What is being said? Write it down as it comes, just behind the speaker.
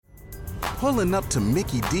Pulling up to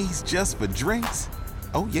Mickey D's just for drinks?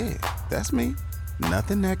 Oh yeah, that's me.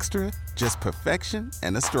 Nothing extra, just perfection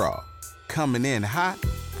and a straw. Coming in hot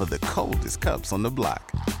for the coldest cups on the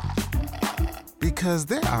block. Because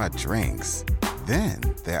there are drinks. Then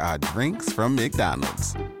there are drinks from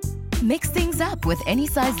McDonald's. Mix things up with any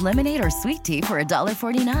size lemonade or sweet tea for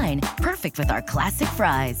 $1.49. Perfect with our classic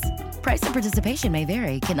fries. Price and participation may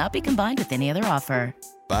vary. Cannot be combined with any other offer.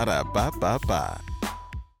 Ba-da-ba-ba-ba.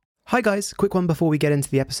 Hi guys, quick one before we get into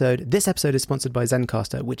the episode. This episode is sponsored by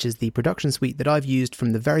Zencastr, which is the production suite that I've used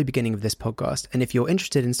from the very beginning of this podcast. And if you're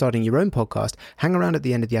interested in starting your own podcast, hang around at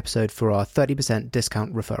the end of the episode for our 30%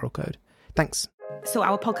 discount referral code. Thanks. So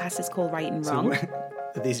our podcast is called Right and Wrong.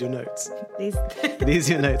 Are these your notes? These Are these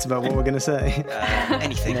your notes about what we're going to say?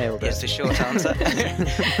 Anything. Nailed it. It's the short answer.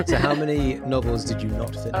 So how many novels did you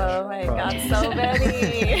not finish? Oh my God, so many.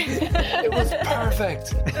 It was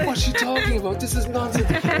perfect. What's she talking about? This is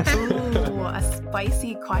nonsense. Ooh, a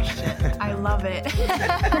spicy question. I love it.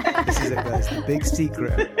 This is it, guys. The big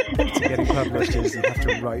secret to getting published is you have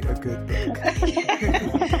to write a good book.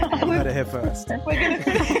 You heard it here first.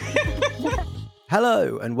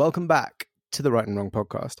 Hello, and welcome back to the Right and Wrong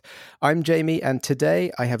podcast. I'm Jamie, and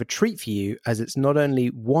today I have a treat for you, as it's not only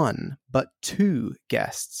one, but two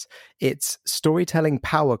guests. It's storytelling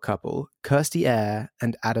power couple, Kirsty Eyre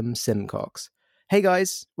and Adam Simcox. Hey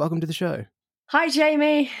guys, welcome to the show. Hi,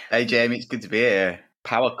 Jamie. Hey, Jamie, it's good to be here.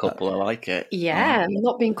 Power couple, I like it. Yeah, I've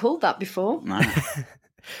not been called that before. No.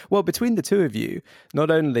 Well, between the two of you,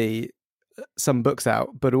 not only some books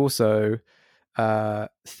out, but also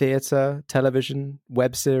theatre, television,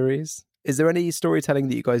 web series. Is there any storytelling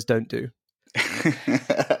that you guys don't do?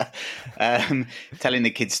 Telling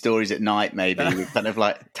the kids stories at night, maybe. We've kind of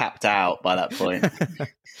like tapped out by that point.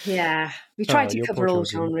 Yeah, we try to your cover poor all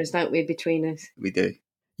children. genres, don't we, between us? We do.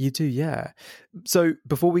 You do, yeah. So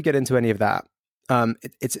before we get into any of that,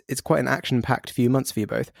 it's quite an action-packed few months for you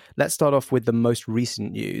both. Let's start off with the most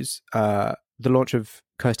recent news, the launch of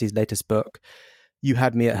Kirsty's latest book, You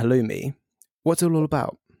Had Me at Halloumi. What's it all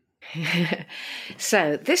about?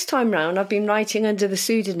 So this time round, I've been writing under the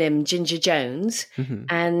pseudonym Ginger Jones,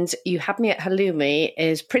 and You Had Me at Halloumi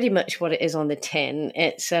is pretty much what it is on the tin.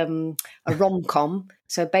 It's a rom-com,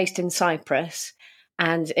 so based in Cyprus,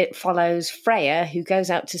 and it follows Freya, who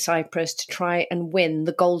goes out to Cyprus to try and win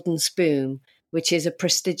the Golden Spoon, which is a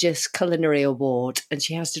prestigious culinary award, and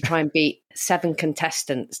she has to try and beat 7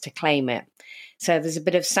 contestants to claim it. So there's a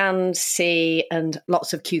bit of sand, sea, and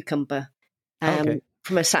lots of cucumber. Okay.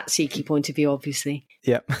 From a Satsiki point of view, obviously.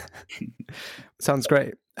 Yep. Sounds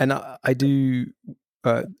great. And I do,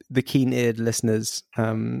 the keen-eared listeners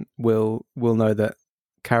will know that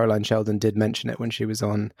Caroline Sheldon did mention it when she was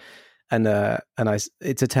on. And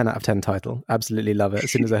it's a 10 out of 10 title. Absolutely love it.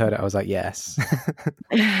 As soon as I heard it, I was like, yes.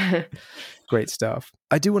 Great stuff.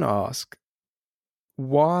 I do want to ask,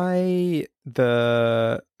 why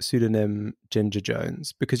the pseudonym Ginger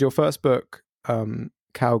Jones? Because your first book,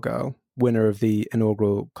 Cowgirl, winner of the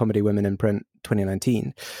inaugural Comedy Women in Print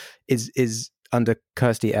 2019, is under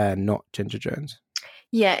Kirsty Eyre, not Ginger Jones.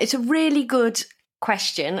 Yeah, it's a really good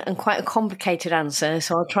question and quite a complicated answer,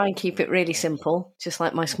 so I'll try and keep it really simple, just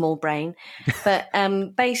like my small brain. But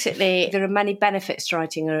basically, there are many benefits to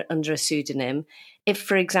writing under a pseudonym. If,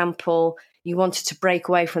 for example, you wanted to break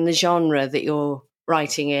away from the genre that you're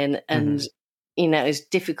writing in, and you know, it's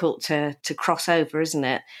difficult to cross over, isn't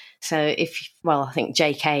it? So I think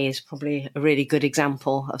JK is probably a really good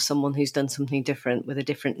example of someone who's done something different with a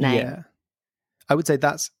different name. Yeah, I would say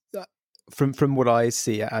that's from what I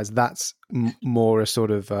see it as, that's more a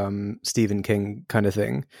sort of Stephen King kind of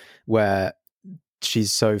thing, where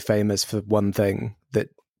she's so famous for one thing that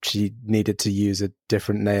she needed to use a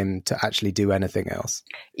different name to actually do anything else.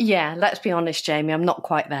 Yeah, let's be honest, Jamie, I'm not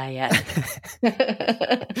quite there yet.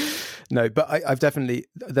 No, but I've definitely,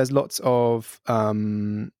 there's lots of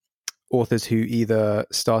authors who either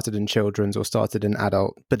started in children's or started in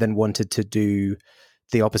adult, but then wanted to do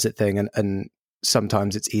the opposite thing. And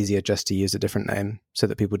sometimes it's easier just to use a different name so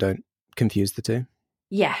that people don't confuse the two.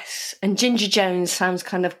 Yes, and Ginger Jones sounds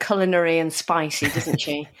kind of culinary and spicy, doesn't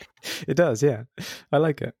she? It does, yeah. I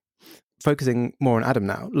like it. Focusing more on Adam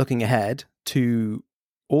now, looking ahead to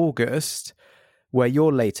August, where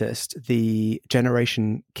your latest, The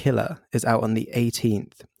Generation Killer, is out on the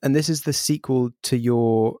 18th. And this is the sequel to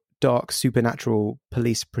your dark supernatural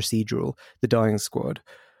police procedural, The Dying Squad.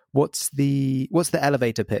 What's the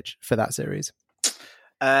elevator pitch for that series?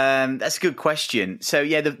 That's a good question. So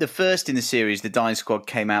yeah, the first in the series, The Dying Squad,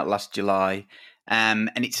 came out last July,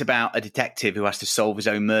 and it's about a detective who has to solve his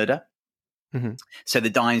own murder. Mm-hmm. So the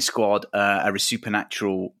Dying Squad are a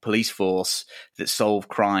supernatural police force that solve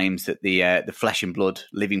crimes that the flesh and blood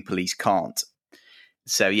living police can't.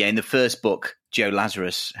 So yeah, in the first book, Joe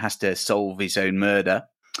Lazarus has to solve his own murder.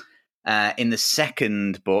 In the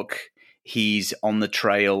second book, he's on the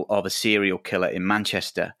trail of a serial killer in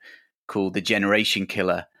Manchester called the Generation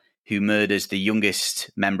Killer, who murders the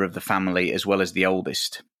youngest member of the family as well as the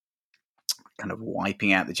oldest, kind of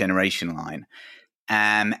wiping out the generation line.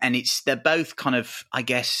 And they're both kind of, I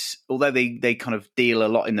guess, although they kind of deal a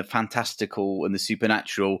lot in the fantastical and the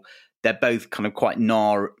supernatural, they're both kind of quite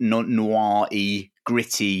noir-y,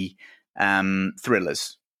 gritty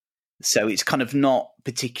thrillers. So it's kind of not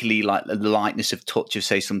particularly like the lightness of touch of,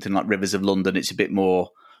 say, something like Rivers of London. It's a bit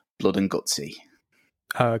more blood and gutsy.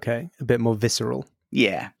 Oh, okay. A bit more visceral.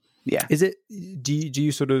 Yeah. Yeah. Is it, do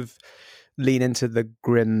you sort of lean into the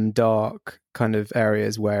grim, dark kind of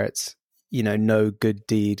areas where it's, no good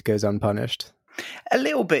deed goes unpunished? A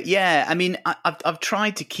little bit, yeah. I mean, I've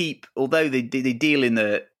tried to keep, although they deal in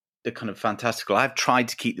the kind of fantastical, I've tried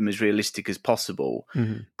to keep them as realistic as possible.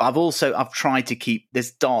 Mm-hmm. But I've tried to keep,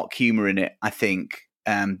 there's dark humour in it, I think.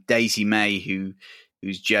 Daisy May,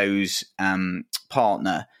 who's Joe's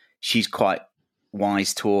partner, she's quite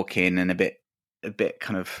wise talking and a bit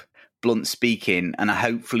kind of blunt speaking, and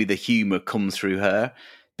hopefully the humour comes through her,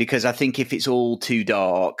 because I think if it's all too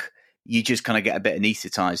dark, you just kind of get a bit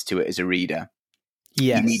anaesthetised to it as a reader.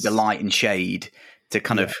 Yes. You need the light and shade to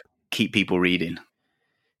kind of keep people reading.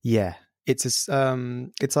 Yeah. It's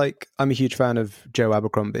like, I'm a huge fan of Joe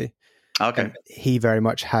Abercrombie. Okay. And he very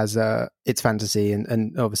much has it's fantasy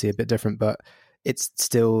and obviously a bit different, but it's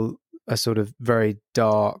still a sort of very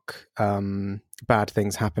dark, bad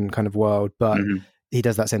things happen kind of world. But he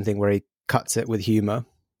does that same thing where he cuts it with humor,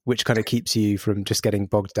 which kind of keeps you from just getting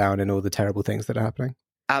bogged down in all the terrible things that are happening.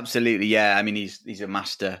 Absolutely, yeah. I mean, he's a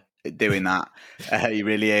master at doing that. He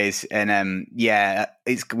really is. And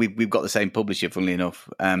we've got the same publisher, funnily enough.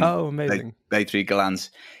 Oh, amazing. They three Galans.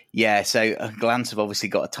 Yeah, so Galans have obviously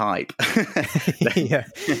got a type.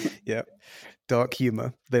 Yeah. Dark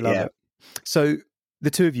humor. They love it. So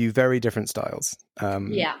the two of you, very different styles.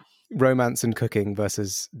 Romance and cooking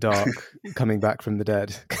versus dark, coming back from the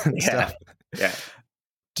dead kind of stuff. Yeah.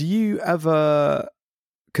 Do you ever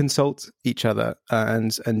consult each other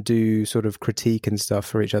and do sort of critique and stuff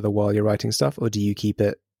for each other while you're writing stuff, or do you keep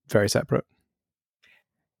it very separate?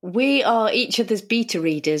 We are each other's beta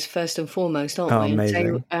readers first and foremost, aren't we?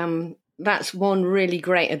 Amazing. So that's one really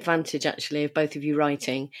great advantage, actually, of both of you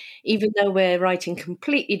writing. Even though we're writing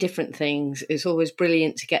completely different things, it's always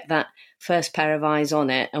brilliant to get that first pair of eyes on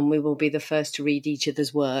it, and we will be the first to read each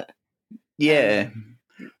other's work. Yeah.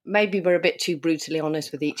 Maybe we're a bit too brutally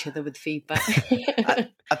honest with each other with feedback.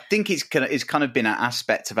 I think it's kind of been an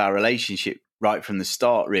aspect of our relationship right from the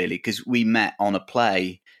start, really, because we met on a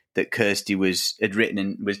play that Kirsty had written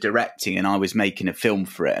and was directing, and I was making a film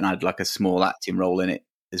for it, and I had like a small acting role in it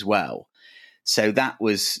as well. So that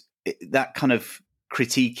kind of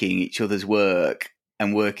critiquing each other's work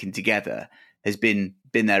and working together has been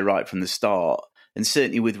there right from the start. And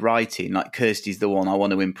certainly with writing, like Kirsty's the one I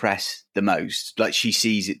want to impress the most. Like she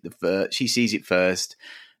sees it first,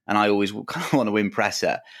 and I always kind of want to impress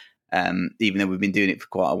her, even though we've been doing it for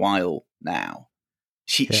quite a while now.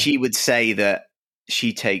 She would say that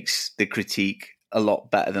she takes the critique a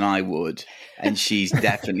lot better than I would, and she's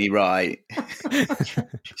definitely right.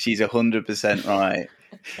 She's 100% right.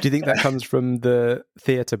 Do you think that comes from the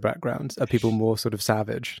theatre background? Are people more sort of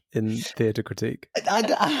savage in theatre critique? I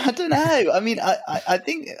don't know. I mean, I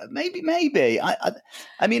think maybe. I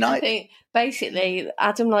think basically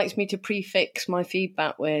Adam likes me to prefix my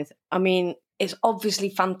feedback with, I mean, it's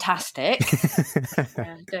obviously fantastic.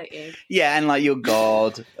 Don't you? Yeah, and like you're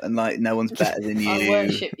God, and like no one's better than you. I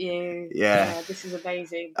worship you. Yeah, this is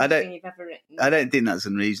amazing. Best thing you've ever written. I don't think that's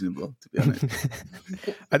unreasonable, to be honest.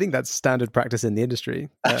 I think that's standard practice in the industry.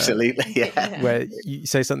 Absolutely, yeah. Where you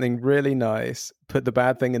say something really nice, put the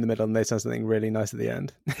bad thing in the middle, and they say something really nice at the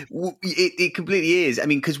end. It completely is. I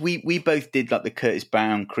mean, because we both did like the Curtis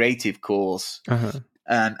Brown creative course, and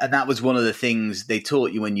that was one of the things they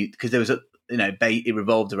taught you because there was it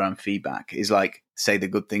revolved around feedback. Is like, say the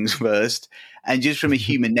good things first. And just from a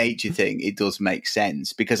human nature thing, it does make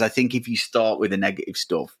sense. Because I think if you start with the negative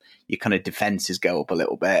stuff, your kind of defenses go up a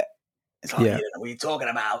little bit. It's like, you don't know what you're talking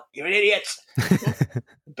about. You're an idiot.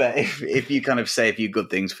 But if you kind of say a few good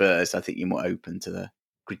things first, I think you're more open to the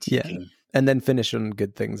critiquing. Yeah. And then finish on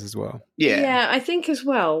good things as well. Yeah, I think as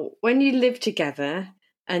well, when you live together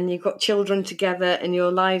and you've got children together and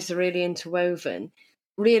your lives are really interwoven,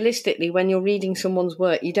 realistically, when you're reading someone's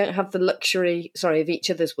work, you don't have the luxury, of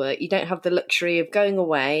each other's work, you don't have the luxury of going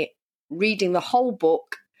away, reading the whole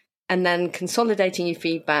book and then consolidating your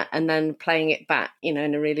feedback and then playing it back, in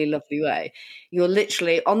a really lovely way. You're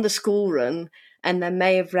literally on the school run and then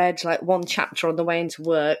may have read like one chapter on the way into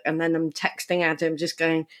work, and then I'm texting Adam just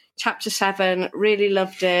going, chapter 7, really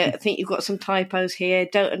loved it. I think you've got some typos here.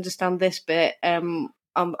 Don't understand this bit. I'm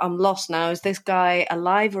lost now. Is this guy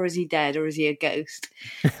alive or is he dead or is he a ghost?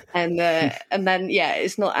 And then,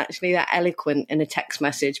 it's not actually that eloquent in a text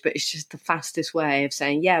message, but it's just the fastest way of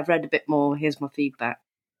saying, yeah, I've read a bit more. Here's my feedback.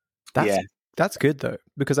 That's good though,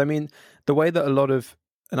 because I mean, the way that a lot of,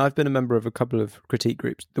 and I've been a member of a couple of critique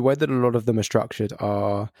groups, the way that a lot of them are structured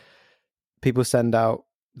are people send out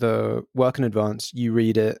the work in advance, you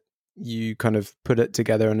read it, you kind of put it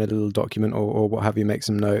together in a little document or what have you, make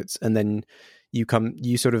some notes, and then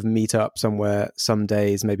you sort of meet up somewhere some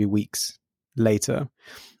days, maybe weeks later,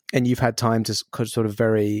 and you've had time to sort of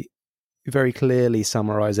very, very clearly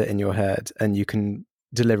summarize it in your head, and you can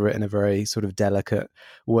deliver it in a very sort of delicate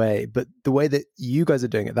way. But the way that you guys are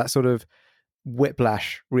doing it, that sort of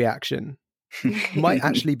whiplash reaction might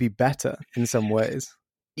actually be better in some ways.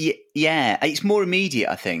 Yeah, it's more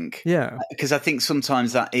immediate, I think. Yeah. Because I think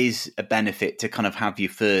sometimes that is a benefit to kind of have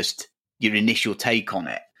your initial take on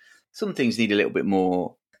it. Some things need a little bit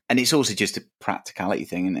more, and it's also just a practicality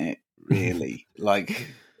thing, isn't it? Really, like.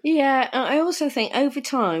 Yeah, I also think over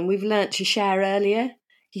time we've learnt to share earlier.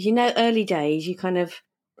 Early days you kind of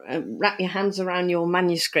wrap your hands around your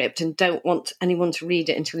manuscript and don't want anyone to read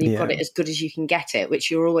it until you've got it as good as you can get it, which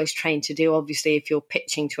you're always trained to do, obviously, if you're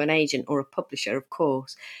pitching to an agent or a publisher, of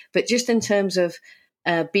course. But just in terms of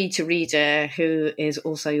a beta reader who is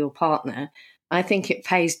also your partner, I think it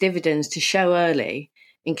pays dividends to show early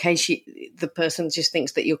in case the person just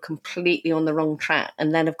thinks that you're completely on the wrong track.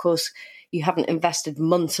 And then, of course, you haven't invested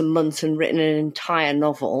months and months and written an entire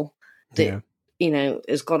novel that,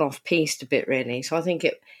 has gone off piste a bit, really. So I think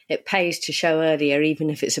it pays to show earlier, even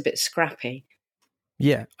if it's a bit scrappy.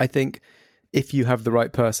 Yeah, I think if you have the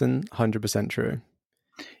right person, 100% true.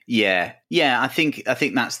 Yeah, I think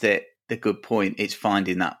that's the good point. It's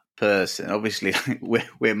finding that person. Obviously,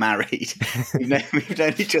 we're married. We've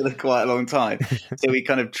known each other quite a long time, so we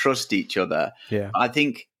kind of trust each other. Yeah, I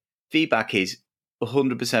think feedback is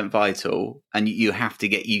 100% vital, and you have to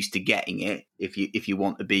get used to getting it if you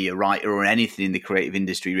want to be a writer or anything in the creative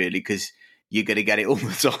industry, really, because you're going to get it all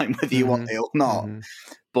the time, whether you want it or not. Mm-hmm.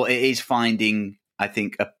 But it is finding, I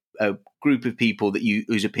think, a group of people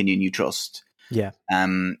whose opinion you trust. Yeah.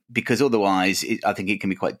 Because otherwise, I think it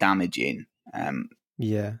can be quite damaging.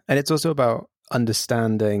 Yeah, and it's also about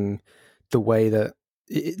understanding the way that,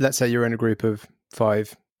 let's say you're in a group of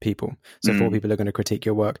 5 people, so 4 people are going to critique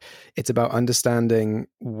your work. It's about understanding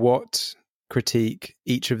what critique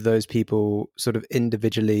each of those people sort of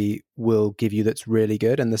individually will give you that's really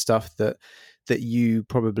good, and the stuff that you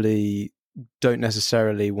probably don't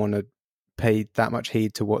necessarily want to pay that much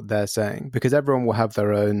heed to what they're saying, because everyone will have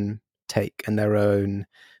their own take and their own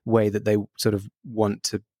way that they sort of want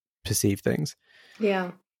to perceive things.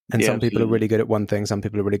 Yeah. And some people are really good at one thing, some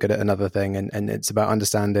people are really good at another thing. And it's about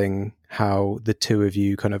understanding how the two of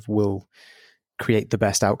you kind of will create the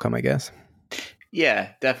best outcome, I guess. Yeah,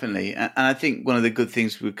 definitely. And I think one of the good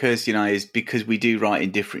things with Kirsty and I is because we do write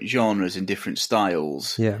in different genres and different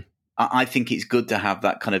styles. Yeah. I think it's good to have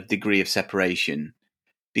that kind of degree of separation,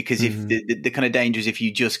 because if the kind of danger is if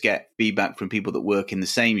you just get feedback from people that work in the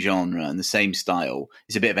same genre and the same style,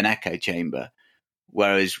 it's a bit of an echo chamber.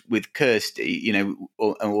 Whereas with Kirsty,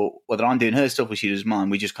 or whether I'm doing her stuff or she does mine,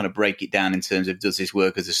 we just kind of break it down in terms of, does this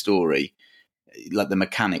work as a story, like the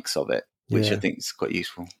mechanics of it, which I think is quite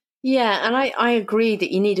useful. Yeah, and I agree that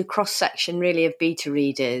you need a cross-section, really, of beta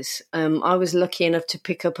readers. I was lucky enough to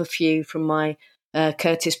pick up a few from my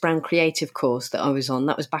Curtis Brown creative course that I was on.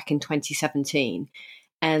 That was back in 2017.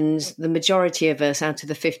 And the majority of us, out of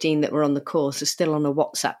the 15 that were on the course, are still on a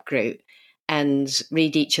WhatsApp group and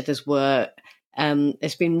read each other's work.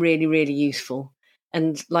 It's been really, really useful.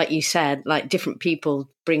 And like you said, like different people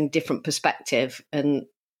bring different perspective, and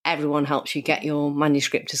everyone helps you get your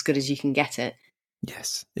manuscript as good as you can get it.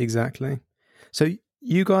 Yes, exactly. So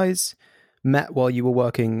you guys met while you were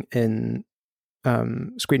working in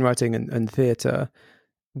screenwriting and theatre.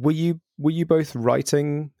 Were you both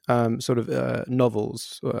writing sort of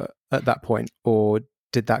novels at that point, or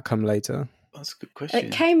did that come later? That's a good question.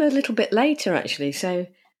 It came a little bit later, actually. So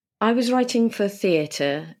I was writing for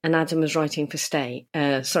theatre and Adam was writing for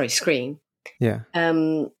screen. Yeah.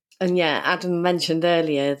 And yeah, Adam mentioned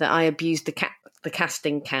earlier that I abused the the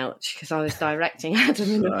casting couch because I was directing Adam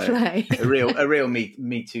in a play. A real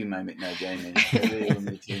me too moment, no, Jamie. A real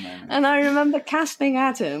me too moment. And I remember casting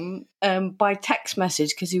Adam by text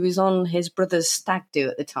message because he was on his brother's stag do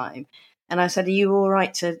at the time. And I said, "Are you all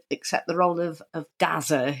right to accept the role of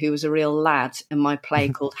Dazza, who was a real lad in my play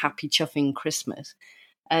called Happy Chuffing Christmas?"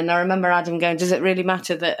 And I remember Adam going, "Does it really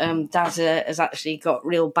matter that Dazza has actually got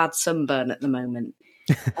real bad sunburn at the moment?"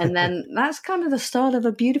 And then that's kind of the start of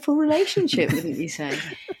a beautiful relationship, wouldn't you say?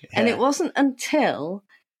 Yeah. And it wasn't until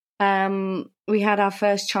we had our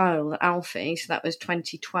first child, Alfie, so that was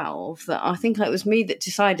 2012, that I think it was me that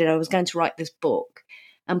decided I was going to write this book.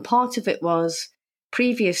 And part of it was,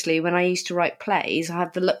 previously, when I used to write plays, I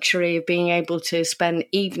had the luxury of being able to spend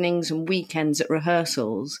evenings and weekends at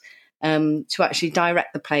rehearsals to actually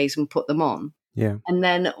direct the plays and put them on. Yeah. And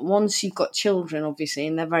then once you've got children, obviously,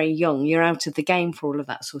 and they're very young, you're out of the game for all of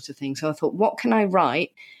that sort of thing. So I thought, what can I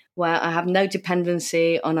write where I have no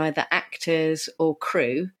dependency on either actors or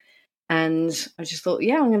crew? And I just thought,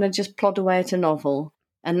 I'm going to just plod away at a novel.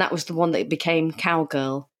 And that was the one that became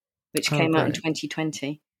Cowgirl, which came out in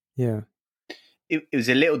 2020. Yeah. It was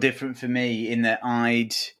a little different for me in that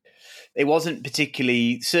it wasn't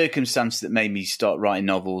particularly circumstances that made me start writing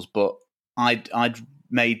novels, but I'd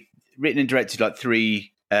written and directed like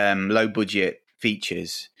 3 low budget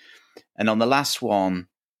features. And on the last one,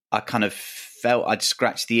 I kind of felt I'd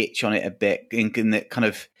scratched the itch on it a bit, in that kind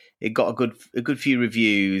of it got a good few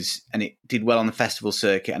reviews and it did well on the festival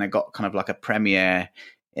circuit, and I got kind of like a premiere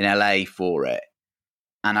in LA for it.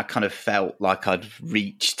 And I kind of felt like I'd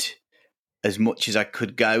reached as much as I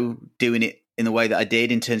could go doing it in the way that I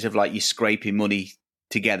did, in terms of like you're scraping money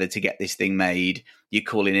together to get this thing made. You're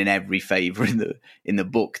calling in every favor in the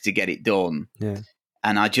book to get it done. Yeah.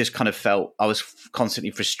 And I just kind of felt I was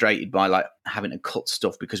constantly frustrated by like having to cut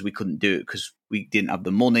stuff because we couldn't do it because we didn't have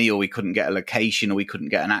the money, or we couldn't get a location, or we couldn't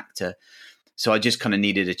get an actor. So I just kind of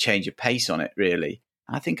needed a change of pace on it, really.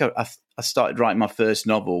 And I think I started writing my first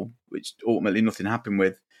novel, which ultimately nothing happened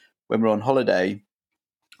with, when we were on holiday.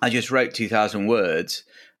 I just wrote 2,000 words.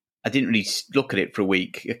 I didn't really look at it for a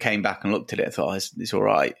week. I came back and looked at it. I thought, it's all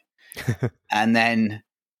right. And then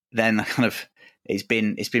I kind of, it's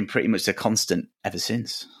been pretty much a constant ever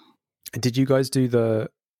since. Did you guys do the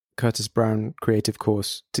Curtis Brown creative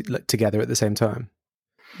course together at the same time?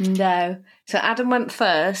 No. So Adam went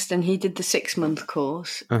first and he did the 6-month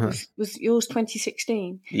course. Uh-huh. Was yours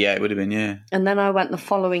 2016? Yeah, it would have been, yeah. And then I went the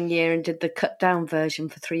following year and did the cut down version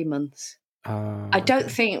for 3 months. I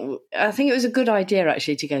think it was a good idea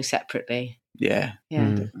actually to go separately. Yeah,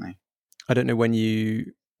 definitely. I don't know when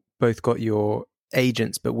you both got your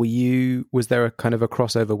agents, but was there a kind of a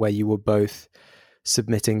crossover where you were both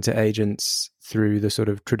submitting to agents through the sort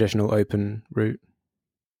of traditional open route?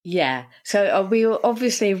 Yeah. So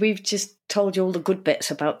we've just told you all the good bits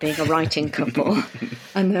about being a writing couple.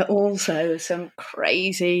 And there are also some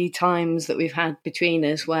crazy times that we've had between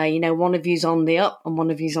us where, one of you's on the up and one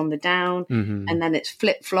of you's on the down, and then it's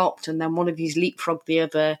flip-flopped, and then one of you's leapfrogged the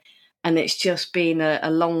other. And it's just been a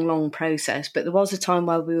long, long process. But there was a time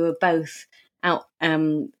where we were both out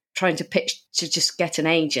trying to pitch to just get an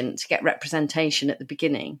agent, to get representation at the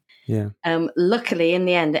beginning. Yeah. Luckily, in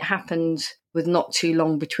the end, it happened with not too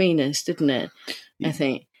long between us, didn't it? Yeah. I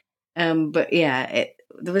think. But yeah,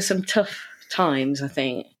 there were some tough times, I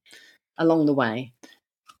think, along the way.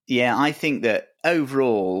 Yeah, I think that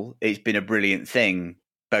overall it's been a brilliant thing,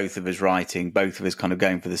 both of us writing, both of us kind of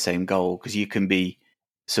going for the same goal, because you can be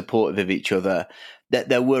supportive of each other.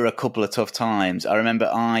 There were a couple of tough times. I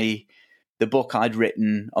remember the book I'd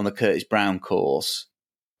written on the Curtis Brown course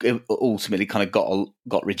ultimately kind of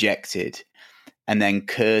got rejected. And then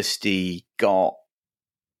Kirsty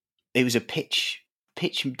it was a pitch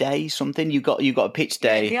day, something. You got a pitch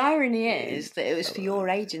day. The irony is that it was for your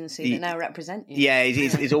agency that now represent you. Yeah,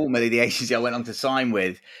 it's ultimately the agency I went on to sign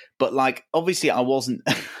with. But like, obviously I wasn't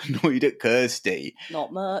annoyed at Kirsty.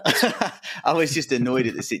 Not much. I was just annoyed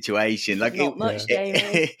at the situation. Like, not much,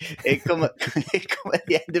 Jamie. It come at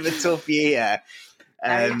the end of a tough year.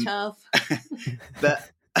 Very tough. But,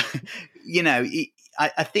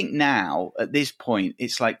 I think now at this point,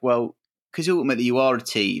 it's like, well, because ultimately you are a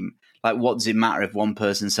team. Like, what does it matter if one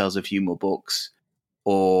person sells a few more books,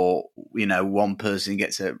 or, one person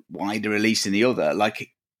gets a wider release than the other?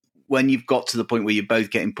 Like, when you've got to the point where you're both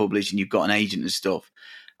getting published and you've got an agent and stuff,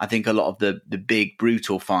 I think a lot of the big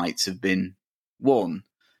brutal fights have been won.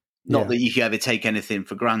 Not that you can ever take anything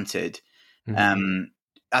for granted. Mm-hmm.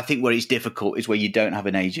 I think where it's difficult is where you don't have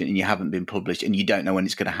an agent and you haven't been published and you don't know when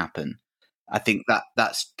it's going to happen. I think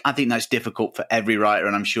that's difficult for every writer,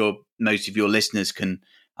 and I'm sure most of your listeners can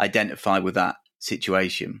identify with that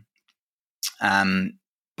situation. But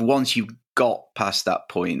once you got past that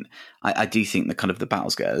point, I do think the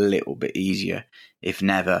battles get a little bit easier, if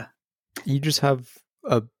never. You just have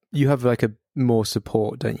like a more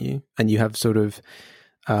support, don't you? And you have sort of,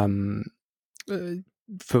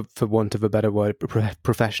 for want of a better word,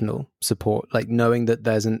 professional support, like knowing that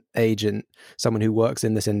there's an agent, someone who works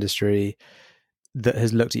in this industry that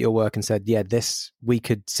has looked at your work and said, yeah, we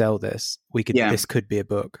could sell this. This could be a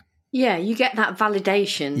book. Yeah, you get that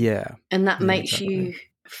validation. Yeah. And that makes you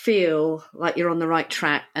feel like you're on the right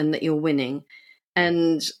track and that you're winning.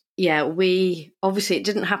 And yeah, obviously it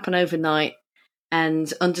didn't happen overnight,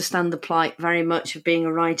 and understand the plight very much of being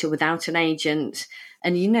a writer without an agent.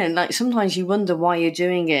 And, like sometimes you wonder why you're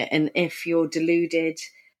doing it and if you're deluded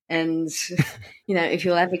and, if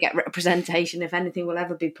you'll ever get representation, if anything will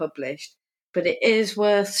ever be published. But it is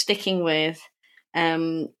worth sticking with.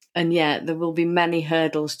 And yeah, there will be many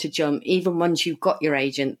hurdles to jump. Even once you've got your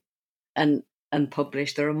agent and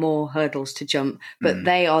published, there are more hurdles to jump. But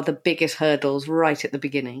they are the biggest hurdles right at the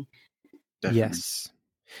beginning. Definitely. Yes.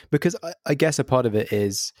 Because I guess a part of it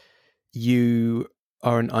is you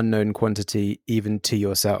are an unknown quantity even to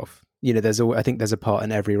yourself. I think there's a part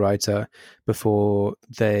in every writer before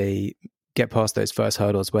they get past those first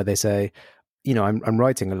hurdles where they say, I'm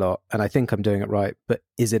writing a lot and I think I'm doing it right, but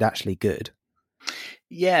is it actually good?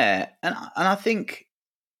 Yeah, and I think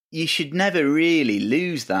you should never really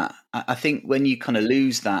lose that. I think when you kind of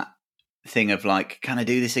lose that thing of like, can I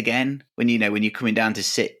do this again? When you're coming down to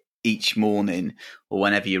sit each morning or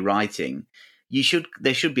whenever you're writing,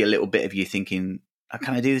 there should be a little bit of you thinking, oh,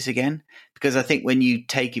 can I do this again? Because I think when you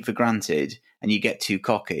take it for granted and you get too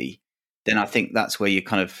cocky, then I think that's where you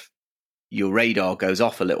kind of, your radar goes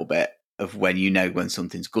off a little bit of when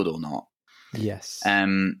something's good or not. Yes.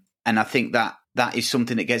 And I think that is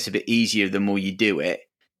something that gets a bit easier the more you do it,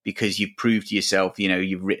 because you've proved to yourself,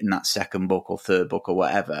 you've written that second book or third book or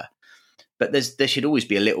whatever. But there should always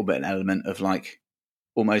be a little bit an element of like,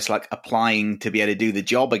 almost like applying to be able to do the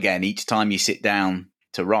job again each time you sit down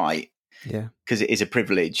to write. Yeah. Because it is a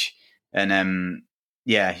privilege. And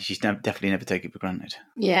you should definitely never take it for granted.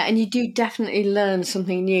 Yeah, and you do definitely learn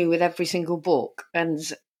something new with every single book. And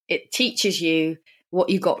it teaches you what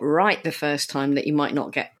you got right the first time that you might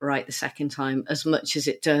not get right the second time, as much as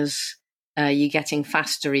it does you getting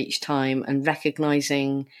faster each time and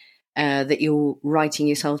recognizing that you're writing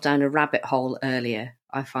yourself down a rabbit hole earlier,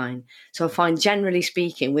 I find. So I find, generally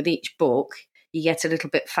speaking, with each book, you get a little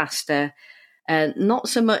bit faster. Not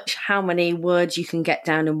so much how many words you can get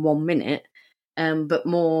down in 1 minute, but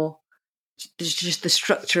more just the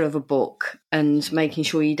structure of a book and making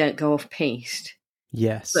sure you don't go off-piste.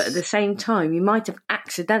 Yes. But at the same time, you might have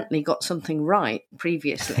accidentally got something right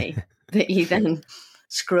previously that you then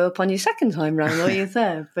screw up on your second time round or your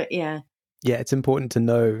third. But yeah. Yeah, it's important to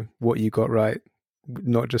know what you got right,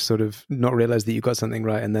 not just sort of not realize that you got something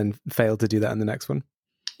right and then fail to do that in the next one.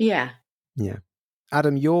 Yeah. Yeah.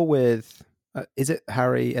 Adam, you're with, is it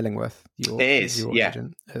Harry Illingworth? It is, your yeah.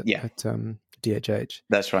 agent at DHH.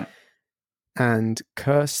 That's right. And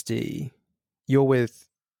Kirsty, you're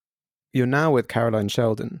now with Caroline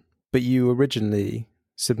Sheldon, but you originally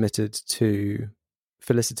submitted to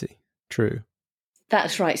Felicity. True.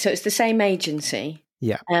 That's right. So it's the same agency.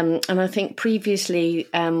 Yeah. And I think previously,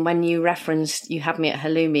 when you referenced you had me at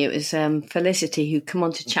Halloumi, it was Felicity who come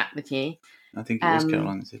on to chat with you. I think it was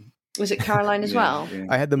Caroline. Was it Caroline as well? Yeah.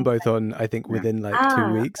 I had them both on, I think, within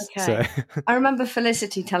 2 weeks. Okay. So. I remember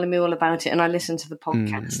Felicity telling me all about it, and I listened to the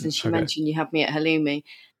podcast, and she mentioned you had me at Halloumi.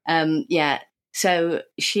 So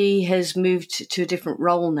she has moved to a different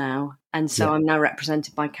role now, and so I'm now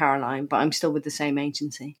represented by Caroline, but I'm still with the same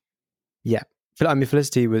agency. Yeah. But I mean,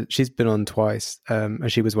 Felicity, she's been on twice, and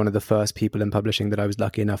she was one of the first people in publishing that I was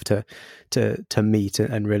lucky enough to meet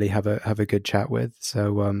and really have a good chat with.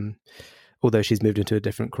 So, although she's moved into a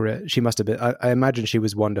different career, she must have been. I imagine she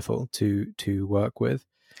was wonderful to work with.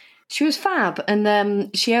 She was fab,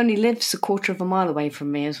 and she only lives a quarter of a mile away from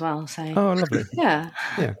me as well. So, oh, lovely. Yeah.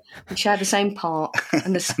 We share the same park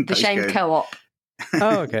and the same co-op.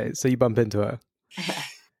 Oh, okay. So you bump into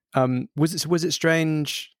her. Was it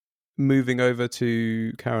strange moving over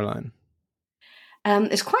to Caroline?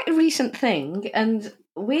 It's quite a recent thing, and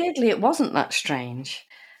weirdly, it wasn't that strange.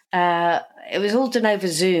 It was all done over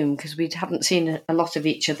Zoom because we hadn't seen a lot of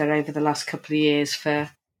each other over the last couple of years for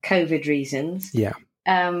COVID reasons. Yeah.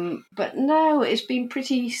 But no, it's been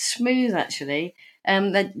pretty smooth actually.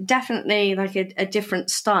 They're definitely like a different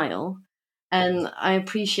style, and I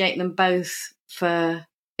appreciate them both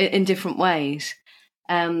in different ways.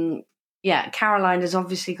 Caroline has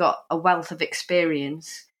obviously got a wealth of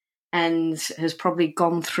experience, and has probably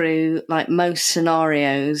gone through like most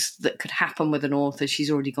scenarios that could happen with an author. She's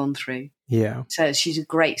already gone through. Yeah. So she's a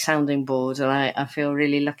great sounding board, and I feel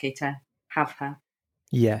really lucky to have her.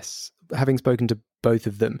 Yes. Having spoken to both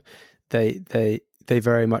of them, they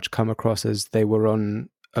very much come across as they were on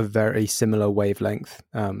a very similar wavelength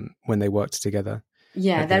when they worked together.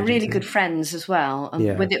 Yeah, they're really good friends as well.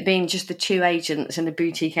 And with it being just the two agents in a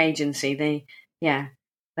boutique agency, they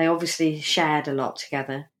obviously shared a lot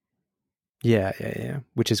together. Yeah,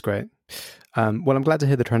 which is great. Well, I'm glad to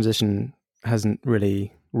hear the transition hasn't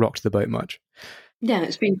really rocked the boat much. Yeah,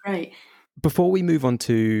 it's been great. Before we move on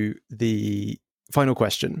to the final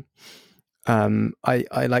question,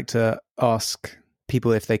 I like to ask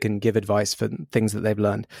people if they can give advice for things that they've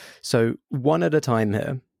learned. So one at a time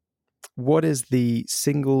here, what is the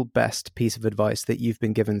single best piece of advice that you've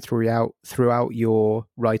been given throughout your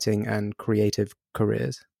writing and creative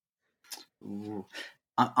careers? Ooh.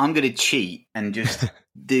 I'm going to cheat and just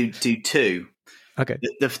do two. Okay.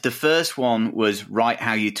 The first one was write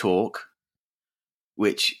how you talk,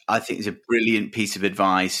 which I think is a brilliant piece of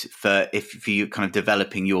advice for you kind of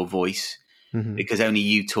developing your voice, because only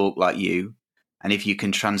you talk like you. And if you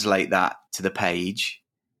can translate that to the page,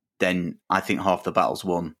 then I think half the battle's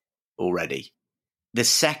won already. The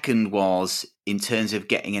second was in terms of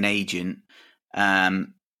getting an agent, try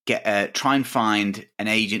and find an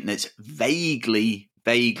agent that's vaguely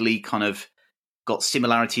kind of got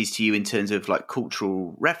similarities to you in terms of like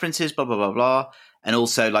cultural references, blah, blah, blah, blah. And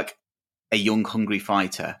also like a young, hungry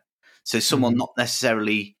fighter. So someone not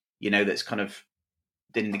necessarily, that's kind of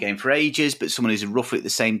been in the game for ages, but someone who's roughly at the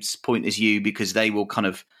same point as you, because they will kind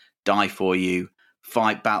of die for you,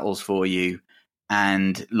 fight battles for you,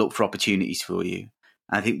 and look for opportunities for you.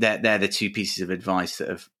 I think they're the two pieces of advice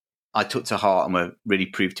that I took to heart and were really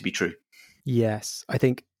proved to be true. Yes, I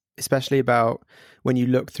think especially about when you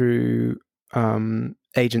look through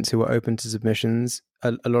agents who are open to submissions,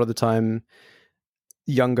 a lot of the time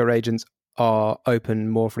younger agents are open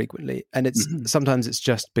more frequently, and sometimes it's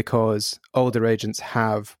just because older agents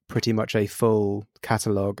have pretty much a full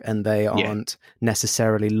catalogue and they aren't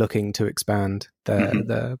necessarily looking to expand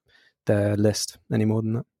their list any more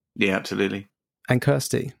than that. Yeah, absolutely. And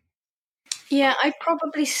Kirsty? Yeah, I'd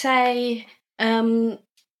probably say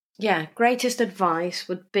greatest advice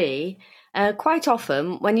would be quite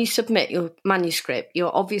often when you submit your manuscript,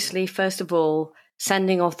 you're obviously first of all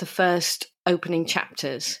sending off the first opening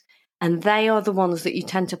chapters. And they are the ones that you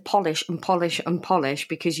tend to polish and polish and polish,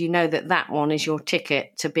 because you know that one is your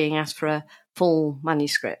ticket to being asked for a full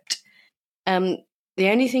manuscript. The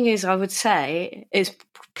only thing is, I would say, is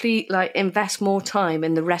please invest more time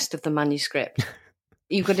in the rest of the manuscript.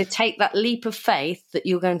 You've got to take that leap of faith that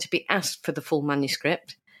you're going to be asked for the full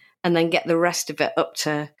manuscript, and then get the rest of it up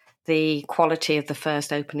to the quality of the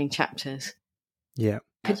first opening chapters. Yeah.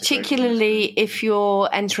 Particularly if you're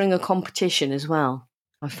entering a competition as well.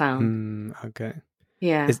 I found. Okay.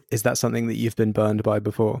 Yeah. Is that something that you've been burned by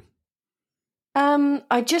before?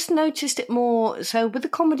 I just noticed it more. So with the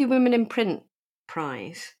Comedy Women in Print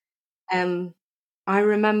prize, I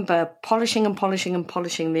remember polishing and polishing and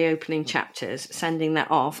polishing the opening chapters, sending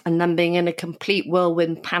that off, and then being in a complete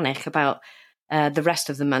whirlwind panic about the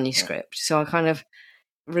rest of the manuscript. So I kind of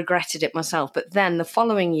regretted it myself. But then the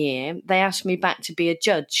following year, they asked me back to be a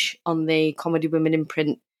judge on the Comedy Women in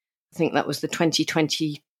Print. I think that was the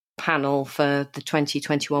 2020 panel for the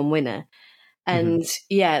 2021 winner. And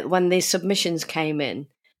when the submissions came in,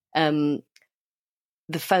 the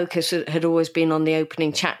focus had always been on the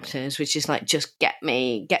opening chapters, which is like, just get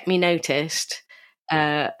me noticed.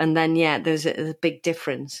 And then, there's a big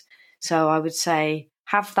difference. So I would say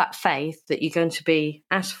have that faith that you're going to be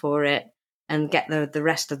asked for it, and get the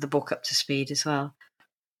rest of the book up to speed as well.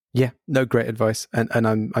 Yeah, no, great advice, and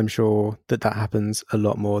I'm sure that happens a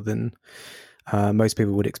lot more than most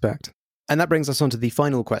people would expect. And that brings us on to the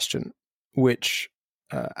final question, which,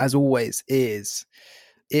 as always, is: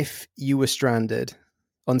 if you were stranded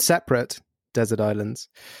on separate desert islands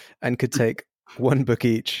and could take one book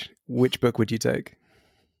each, which book would you take?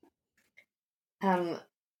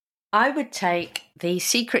 I would take The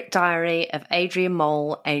Secret Diary of Adrian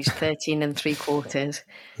Mole, aged 13 3/4,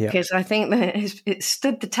 because I think that it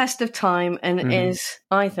stood the test of time and is,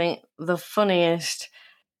 I think, the funniest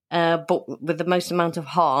book with the most amount of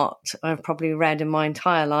heart I've probably read in my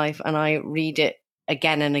entire life, and I read it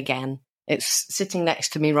again and again. It's sitting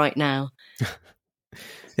next to me right now.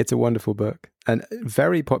 It's a wonderful book and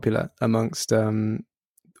very popular amongst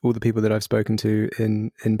all the people that I've spoken to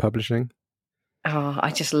in publishing. Oh, I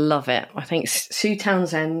just love it. I think Sue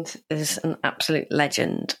Townsend is an absolute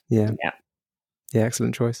legend. Yeah,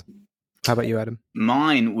 excellent choice. How about you, Adam?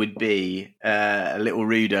 Mine would be a little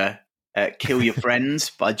ruder, Kill Your Friends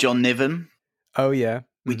by John Niven. Oh, yeah.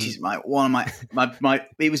 Which is one of my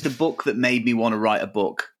it was the book that made me want to write a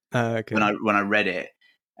book Okay. when I read it.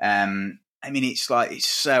 I mean, it's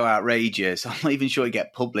so outrageous. I'm not even sure it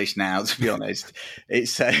get published now, to be honest.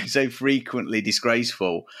 It's so frequently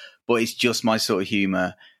disgraceful, but it's just my sort of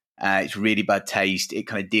humour. It's really bad taste. It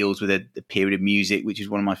kind of deals with the period of music, which is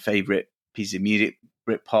one of my favourite pieces of music,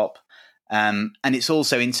 Britpop. And it's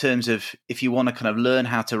also in terms of if you want to kind of learn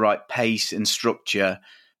how to write pace and structure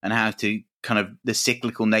and how to kind of the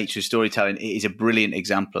cyclical nature of storytelling, it is a brilliant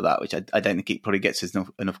example of that, which I don't think it probably gets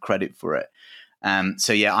enough credit for it.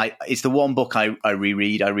 So yeah, it's the one book I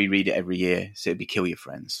reread. I reread it every year. So it'd be Kill Your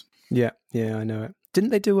Friends. Yeah, I know it.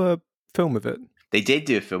 Didn't they do a film of it? They did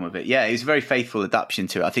do a film of it. Yeah, it was a very faithful adaptation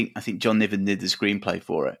to it. I think John Niven did the screenplay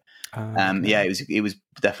for it. Okay. Yeah, it was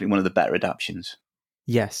definitely one of the better adaptations.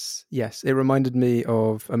 Yes. It reminded me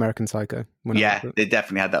of American Psycho. They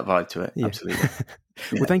definitely had that vibe to it. Yeah. Absolutely.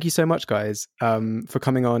 Well, thank you so much, guys, for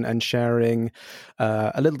coming on and sharing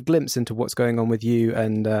a little glimpse into what's going on with you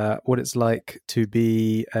and what it's like to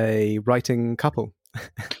be a writing couple.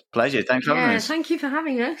 Pleasure. Thanks for having us. Thank you for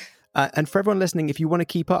having us. And for everyone listening, if you want to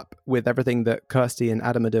keep up with everything that Kirsty and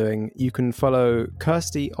Adam are doing, you can follow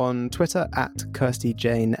Kirsty on Twitter at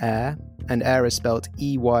KirstyJaneEyre, and Eyre is spelled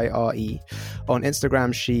EYRE. On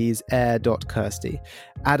Instagram, she's Eyre.Kirsty.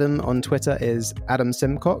 Adam on Twitter is Adam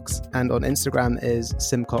Simcox, and on Instagram is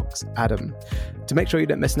Simcox Adam. To make sure you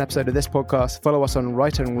don't miss an episode of this podcast, follow us on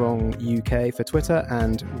Right and Wrong UK for Twitter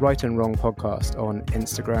and Right and Wrong Podcast on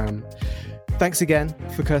Instagram. Thanks again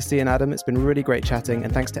for Kirsty and Adam. It's been really great chatting,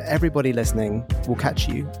 and thanks to everybody listening. We'll catch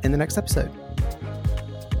you in the next episode.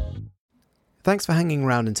 Thanks for hanging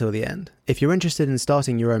around until the end. If you're interested in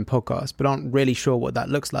starting your own podcast but aren't really sure what that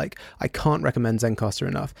looks like, I can't recommend Zencastr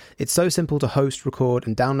enough. It's so simple to host, record,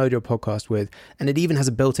 and download your podcast with, and it even has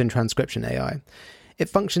a built-in transcription AI. It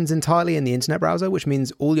functions entirely in the internet browser, which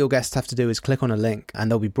means all your guests have to do is click on a link and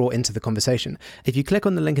they'll be brought into the conversation. If you click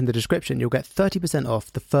on the link in the description, you'll get 30%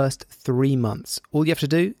 off the first 3 months. All you have to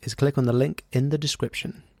do is click on the link in the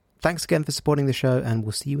description. Thanks again for supporting the show, and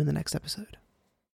we'll see you in the next episode.